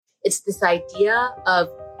It's this idea of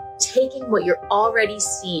taking what you're already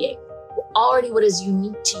seeing, already what is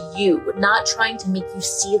unique to you, not trying to make you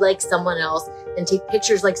see like someone else and take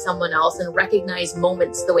pictures like someone else and recognize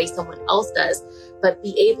moments the way someone else does, but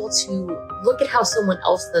be able to look at how someone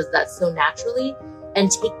else does that so naturally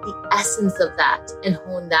and take the essence of that and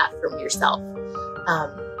hone that from yourself.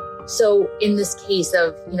 So in this case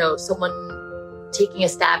of, someone taking a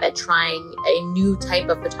stab at trying a new type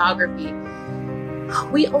of photography,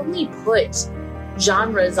 we only put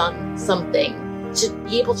genres on something to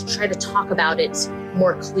be able to try to talk about it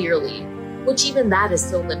more clearly, which even that is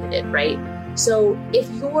so limited, right? So if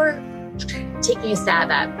you're taking a stab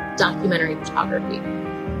at documentary photography,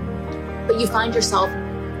 but you find yourself,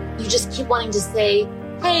 you just keep wanting to say,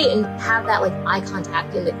 hey, and have that like eye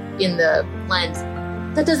contact in the lens,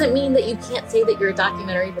 that doesn't mean that you can't say that you're a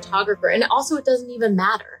documentary photographer. And also it doesn't even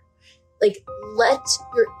matter. Like, let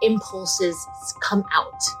your impulses come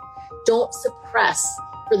out. Don't suppress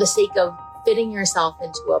for the sake of fitting yourself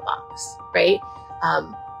into a box, right?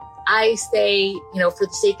 I say, for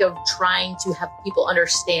the sake of trying to have people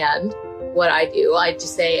understand what I do, I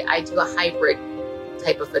just say I do a hybrid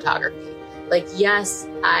type of photography. Like, yes,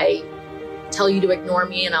 I tell you to ignore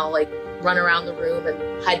me and I'll like run around the room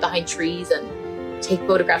and hide behind trees and take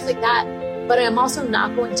photographs like that. But I'm also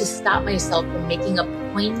not going to stop myself from making a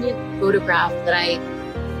poignant photograph that I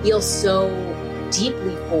feel so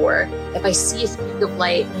deeply for. If I see a streak of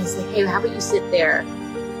light and I say, hey, how about you sit there?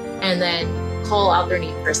 And then call out their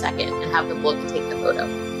name for a second and have them look and take the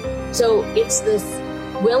photo. So it's this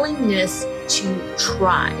willingness to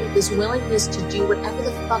try, this willingness to do whatever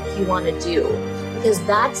the fuck you want to do, because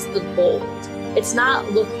that's the gold. It's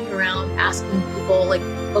not looking around asking people like,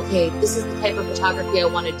 okay, this is the type of photography I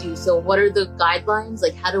want to do. So what are the guidelines?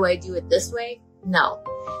 Like, how do I do it this way? No,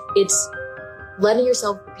 it's letting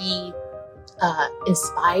yourself be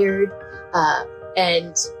inspired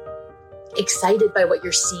and excited by what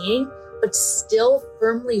you're seeing, but still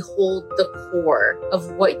firmly hold the core of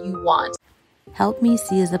what you want. Help Me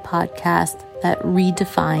See is a podcast that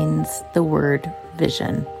redefines the word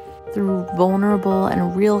vision through vulnerable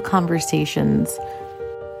and real conversations,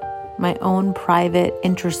 my own private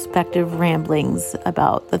introspective ramblings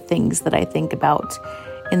about the things that I think about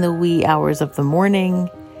in the wee hours of the morning,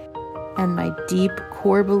 and my deep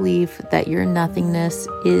core belief that your nothingness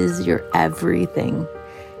is your everything,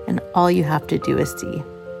 and all you have to do is see.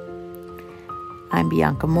 I'm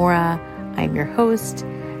Bianca Mora. I'm your host.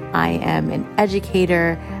 I am an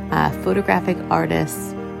educator, a photographic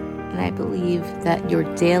artist, and I believe that your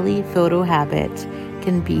daily photo habit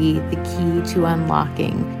can be the key to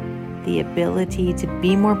unlocking the ability to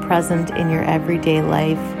be more present in your everyday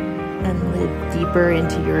life and live deeper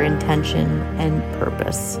into your intention and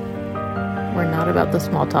purpose. We're not about the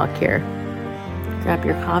small talk here. Grab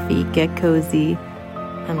your coffee, get cozy,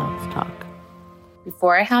 and let's talk.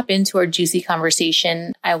 Before I hop into our juicy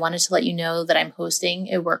conversation, I wanted to let you know that I'm hosting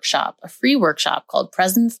a free workshop called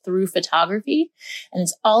Presence Through Photography. And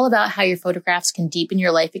it's all about how your photographs can deepen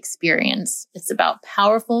your life experience. It's about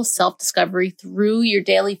powerful self-discovery through your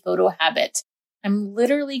daily photo habit. I'm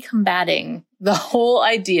literally combating the whole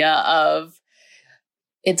idea of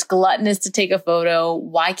it's gluttonous to take a photo.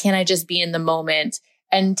 Why can't I just be in the moment?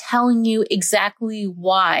 And telling you exactly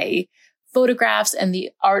why photographs and the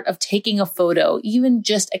art of taking a photo, even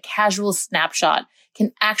just a casual snapshot,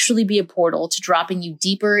 can actually be a portal to dropping you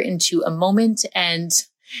deeper into a moment and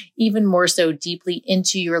even more so deeply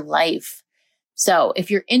into your life. So if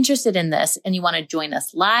you're interested in this and you want to join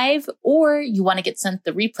us live, or you want to get sent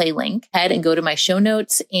the replay link, head and go to my show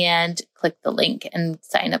notes and click the link and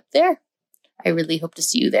sign up there. I really hope to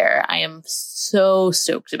see you there. I am so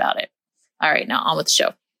stoked about it. All right, now on with the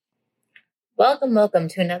show. Welcome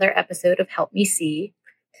to another episode of Help Me See.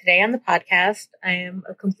 Today on the podcast, I am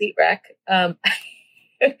a complete wreck.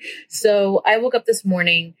 So I woke up this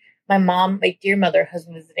morning. My mom, my dear mother, has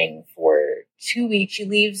been visiting for 2 weeks. She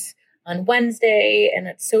leaves on Wednesday, and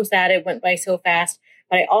it's so sad. It went by so fast.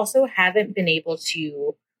 But I also haven't been able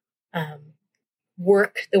to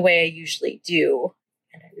work the way I usually do.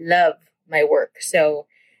 And I love my work. So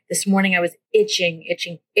this morning I was itching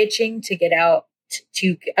to get out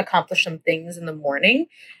to accomplish some things in the morning.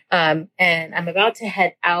 And I'm about to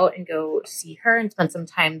head out and go see her and spend some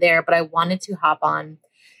time there. But I wanted to hop on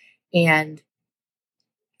and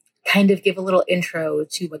kind of give a little intro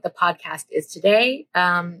to what the podcast is today.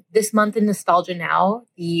 This month in Nostalgia Now,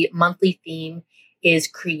 the monthly theme is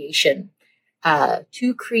creation,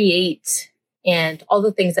 to create and all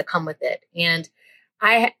the things that come with it. And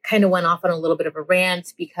I kind of went off on a little bit of a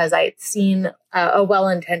rant because I had seen a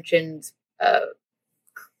well-intentioned,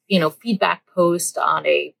 feedback post on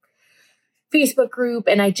a Facebook group,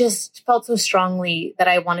 and I just felt so strongly that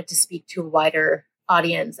I wanted to speak to a wider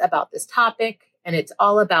audience about this topic. And it's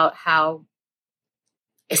all about how,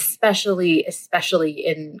 especially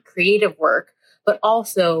in creative work, but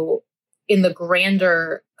also in the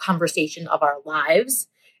grander conversation of our lives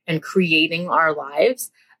and creating our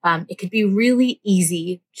lives, it could be really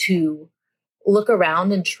easy to look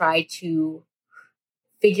around and try to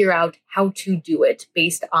figure out how to do it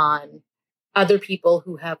based on other people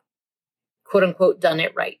who have, quote unquote, done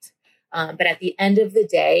it right. But at the end of the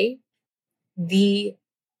day, the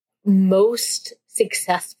most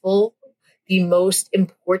successful, the most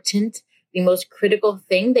important, the most critical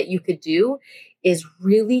thing that you could do is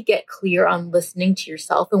really get clear on listening to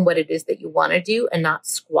yourself and what it is that you want to do, and not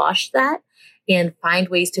squash that, and find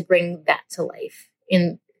ways to bring that to life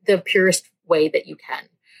in the purest way that you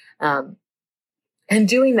can. And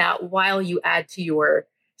doing that while you add to your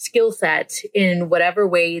skill set in whatever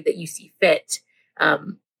way that you see fit,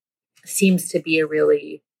 seems to be a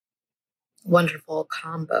really wonderful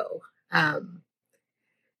combo.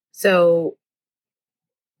 So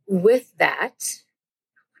with that,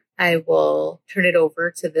 I will turn it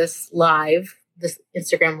over to this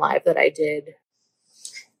Instagram live that I did.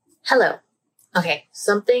 Hello. Okay.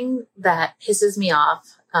 Something that pisses me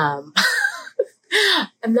off. I'm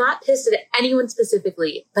not pissed at anyone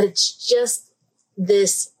specifically, but it's just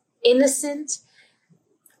this innocent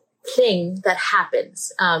thing that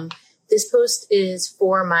happens. This post is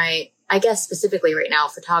for I guess specifically right now,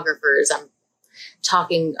 photographers I'm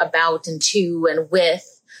talking about and to and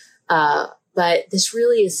with, but this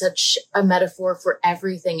really is such a metaphor for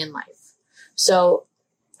everything in life. So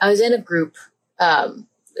I was in a group.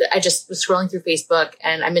 I just was scrolling through Facebook,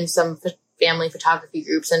 and I'm in some family photography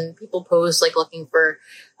groups, and people post like looking for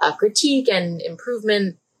critique and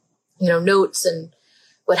improvement, notes and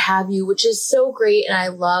what have you, which is so great. And I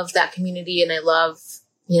love that community, and I love,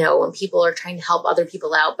 when people are trying to help other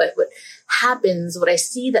people out. But what I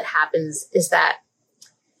see that happens is that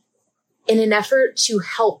in an effort to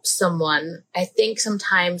help someone, I think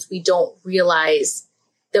sometimes we don't realize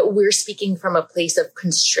that we're speaking from a place of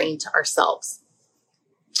constraint ourselves.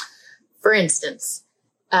 For instance,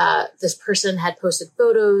 this person had posted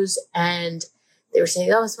photos, and they were saying,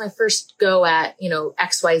 oh, it's my first go at,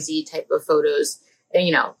 XYZ type of photos.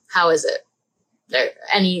 And, how is it?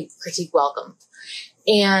 Any critique welcome.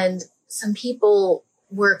 And some people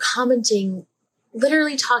were commenting,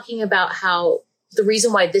 literally talking about how the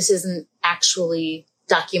reason why this isn't actually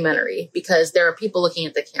documentary, because there are people looking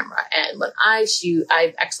at the camera, and when I shoot,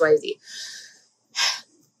 I have XYZ.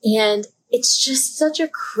 And it's just such a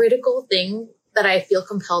critical thing that I feel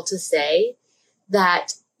compelled to say,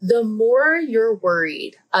 that the more you're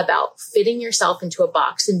worried about fitting yourself into a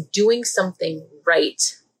box and doing something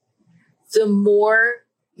right, the more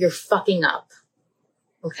you're fucking up.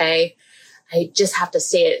 Okay. I just have to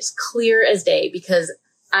say it as clear as day, because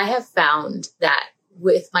I have found that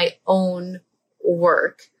with my own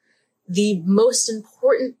work, the most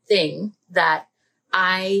important thing that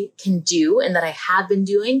I can do, and that I have been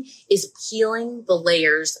doing, is peeling the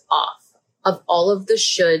layers off of all of the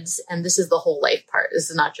shoulds. And this is the whole life part. This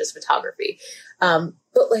is not just photography.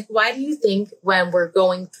 But why do you think when we're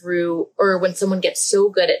going through, or when someone gets so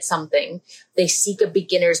good at something, they seek a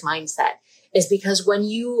beginner's mindset? Is because when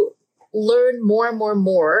you learn more and more and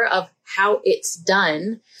more of how it's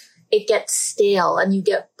done, it gets stale and you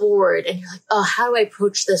get bored, and you're like, oh, how do I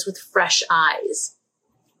approach this with fresh eyes?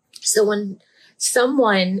 So when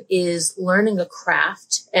someone is learning a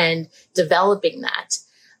craft and developing that,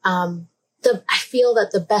 I feel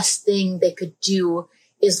that the best thing they could do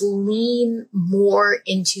is lean more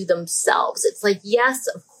into themselves. It's like, yes,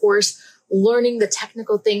 of course, learning the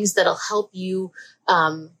technical things that'll help you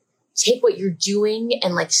take what you're doing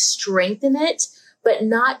and strengthen it, but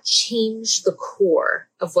not change the core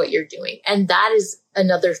of what you're doing. And that is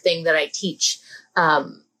another thing that I teach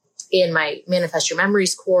in my Manifest Your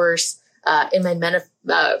Memories course, in my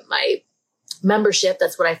my membership.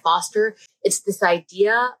 That's what I foster. It's this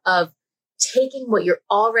idea of taking what you're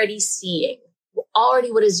already seeing,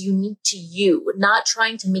 already what is unique to you, not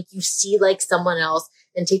trying to make you see like someone else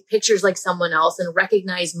and take pictures like someone else and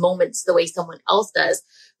recognize moments the way someone else does,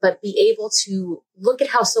 but be able to look at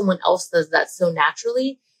how someone else does that so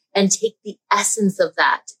naturally and take the essence of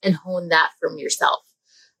that and hone that from yourself.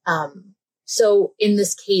 So in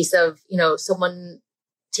this case of, someone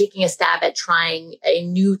taking a stab at trying a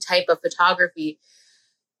new type of photography,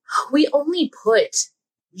 we only put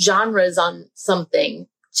genres on something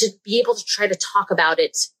to be able to try to talk about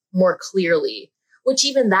it more clearly, which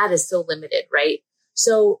even that is so limited, right?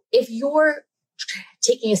 So if you're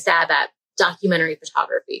taking a stab at documentary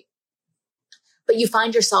photography, but you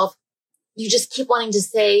find yourself, you just keep wanting to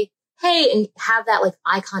say, hey, and have that like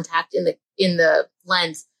eye contact in the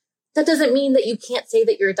lens. That doesn't mean that you can't say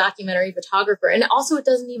that you're a documentary photographer. And also it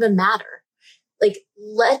doesn't even matter. Like,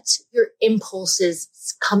 let your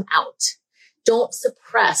impulses come out. Don't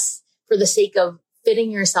suppress for the sake of fitting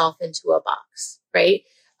yourself into a box, right?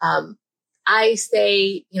 I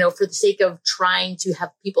say, for the sake of trying to have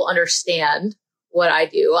people understand what I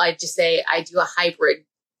do, I just say I do a hybrid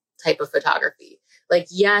type of photography. Like,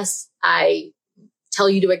 yes, I tell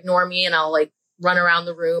you to ignore me and I'll like run around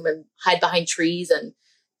the room and hide behind trees and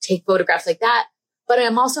take photographs like that. But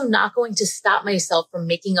I'm also not going to stop myself from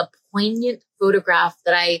making a poignant photograph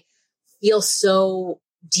that I feel so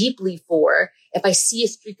deeply for. If I see a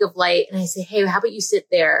streak of light and I say, hey, how about you sit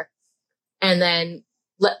there and then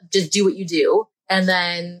just do what you do. And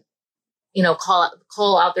then,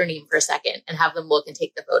 call out their name for a second and have them look and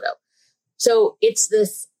take the photo. So it's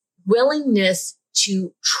this willingness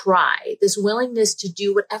to try, this willingness to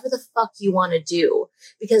do whatever the fuck you want to do,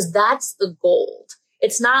 because that's the gold.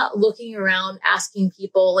 It's not looking around asking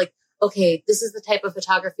people like, okay, this is the type of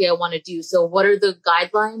photography I want to do. So what are the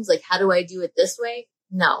guidelines? Like, how do I do it this way?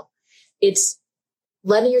 No, it's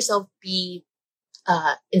letting yourself be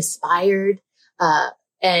inspired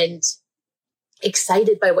and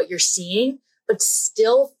excited by what you're seeing, but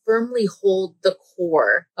still firmly hold the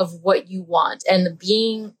core of what you want and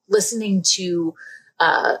listening to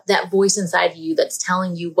that voice inside of you that's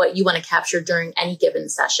telling you what you want to capture during any given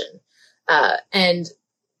session. And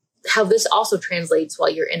how this also translates while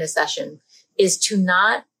you're in a session is to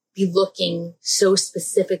not be looking so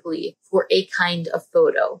specifically for a kind of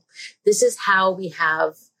photo. This is how we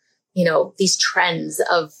have, these trends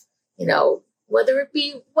of, whether it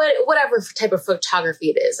be whatever type of photography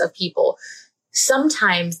it is of people.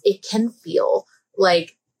 Sometimes it can feel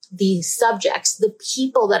like the subjects, the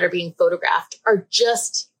people that are being photographed are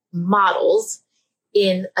just models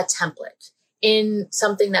in a template, in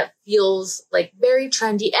something that feels like very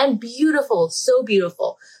trendy and beautiful, so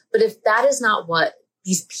beautiful. But if that is not what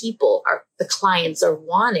these people the clients are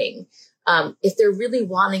wanting, if they're really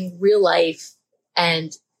wanting real life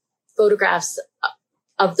and photographs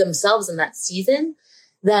of themselves in that season,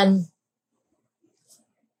 then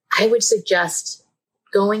I would suggest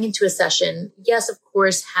going into a session. Yes, of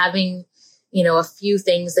course, having, a few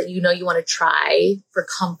things that you want to try for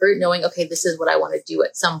comfort, knowing, okay, this is what I want to do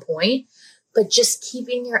at some point, but just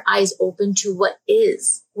keeping your eyes open to what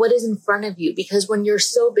is in front of you. Because when you're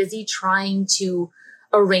so busy trying to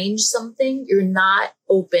arrange something, you're not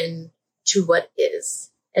open to what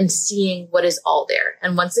is and seeing what is all there.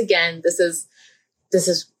 And once again, this is,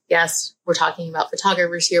 yes, we're talking about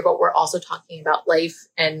photographers here, but we're also talking about life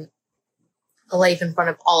and a life in front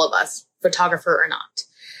of all of us, photographer or not.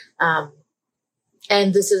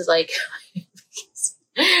 And this is like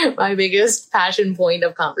my biggest passion point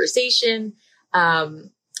of conversation.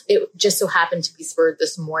 It just so happened to be spurred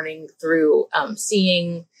this morning through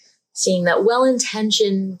seeing that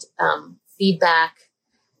well-intentioned feedback.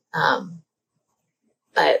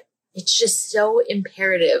 But it's just so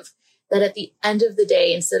imperative that at the end of the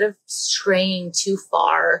day, instead of straying too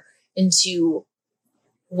far into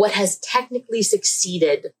what has technically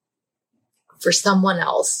succeeded for someone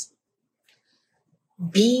else,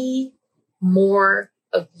 be more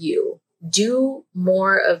of you, do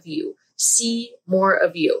more of you, see more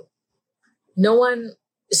of you. No one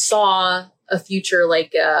saw a future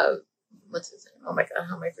like, what's his name? Oh my God,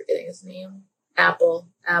 how am I forgetting his name? Apple.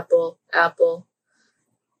 I'm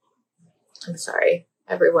sorry.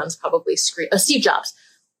 Everyone's probably screaming. Steve Jobs.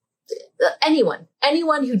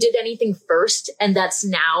 Anyone who did anything first and that's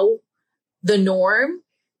now the norm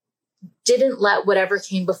didn't let whatever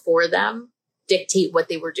came before them dictate what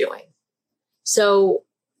they were doing. So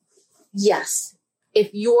yes, if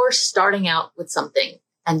you're starting out with something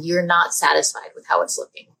and you're not satisfied with how it's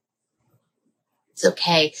looking, it's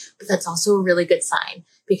okay. But that's also a really good sign,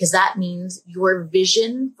 because that means your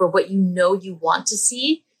vision for what you want to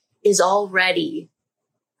see is already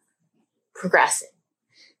progressing.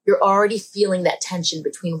 You're already feeling that tension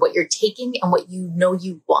between what you're taking and what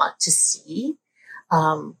you want to see.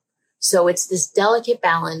 So it's this delicate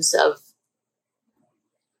balance of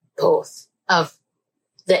both, of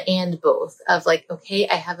like, okay,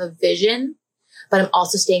 I have a vision, but I'm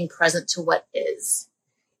also staying present to what is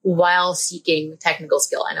while seeking technical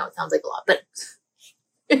skill. I know it sounds like a lot, but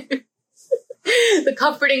the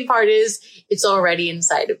comforting part is it's already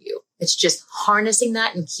inside of you. It's just harnessing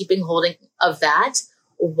that and keeping holding of that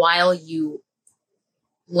while you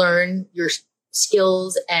learn your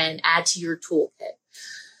skills and add to your toolkit.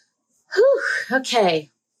 Whew,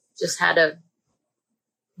 okay. Just had a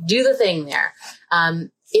do the thing there.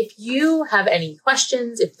 If you have any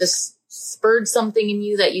questions, if this spurred something in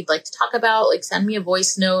you that you'd like to talk about, like send me a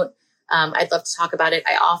voice note. I'd love to talk about it.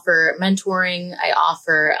 I offer mentoring. I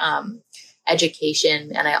offer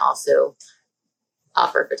education, and I also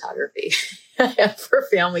offer photography for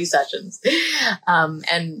family sessions,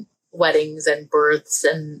 and weddings and births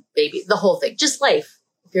and babies, the whole thing, just life.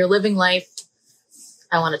 If you're living life,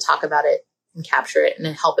 I want to talk about it and capture it and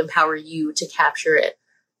help empower you to capture it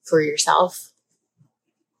for yourself.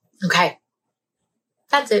 Okay.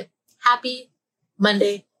 That's it. Happy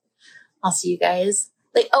Monday. I'll see you guys.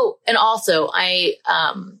 And also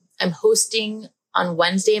I'm hosting on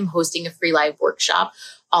Wednesday, I'm hosting a free live workshop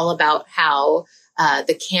all about how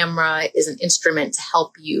the camera is an instrument to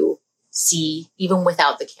help you see even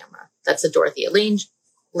without the camera. That's a Dorothea Lange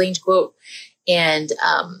quote. And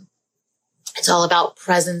it's all about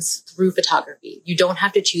presence through photography. You don't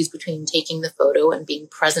have to choose between taking the photo and being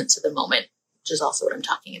present to the moment, which is also what I'm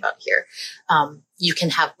talking about here. You can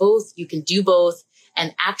have both. You can do both.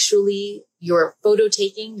 And actually, your photo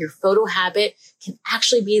taking, your photo habit can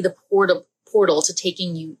actually be the portal to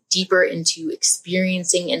taking you deeper into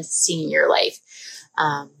experiencing and seeing your life.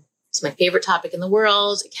 It's my favorite topic in the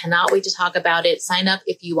world. I cannot wait to talk about it. Sign up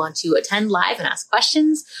if you want to attend live and ask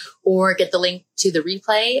questions or get the link to the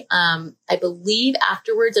replay. I believe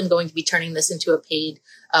afterwards, I'm going to be turning this into a paid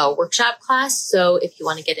workshop class. So if you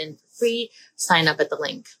want to get in for free, sign up at the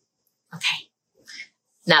link. Okay.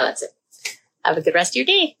 Now that's it. Have a good rest of your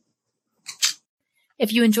day.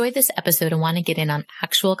 If you enjoyed this episode and want to get in on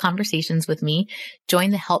actual conversations with me,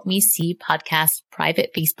 join the Help Me See podcast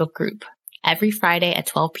private Facebook group. Every Friday at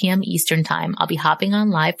 12 p.m. Eastern Time, I'll be hopping on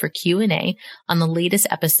live for Q&A on the latest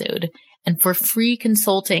episode and for free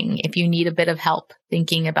consulting if you need a bit of help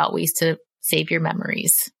thinking about ways to save your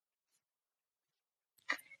memories.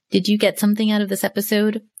 Did you get something out of this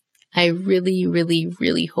episode? I really, really,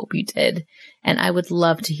 really hope you did, and I would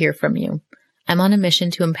love to hear from you. I'm on a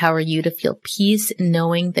mission to empower you to feel peace in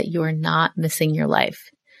knowing that you are not missing your life.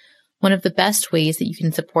 One of the best ways that you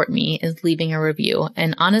can support me is leaving a review,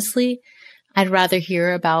 and honestly, I'd rather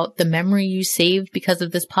hear about the memory you saved because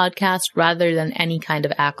of this podcast rather than any kind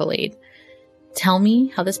of accolade. Tell me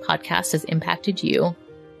how this podcast has impacted you.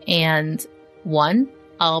 And 1,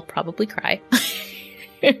 I'll probably cry.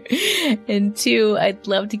 And 2, I'd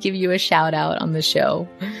love to give you a shout out on the show.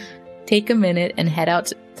 Take a minute and head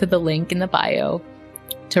out to the link in the bio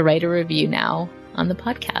to write a review now on the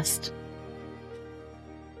podcast.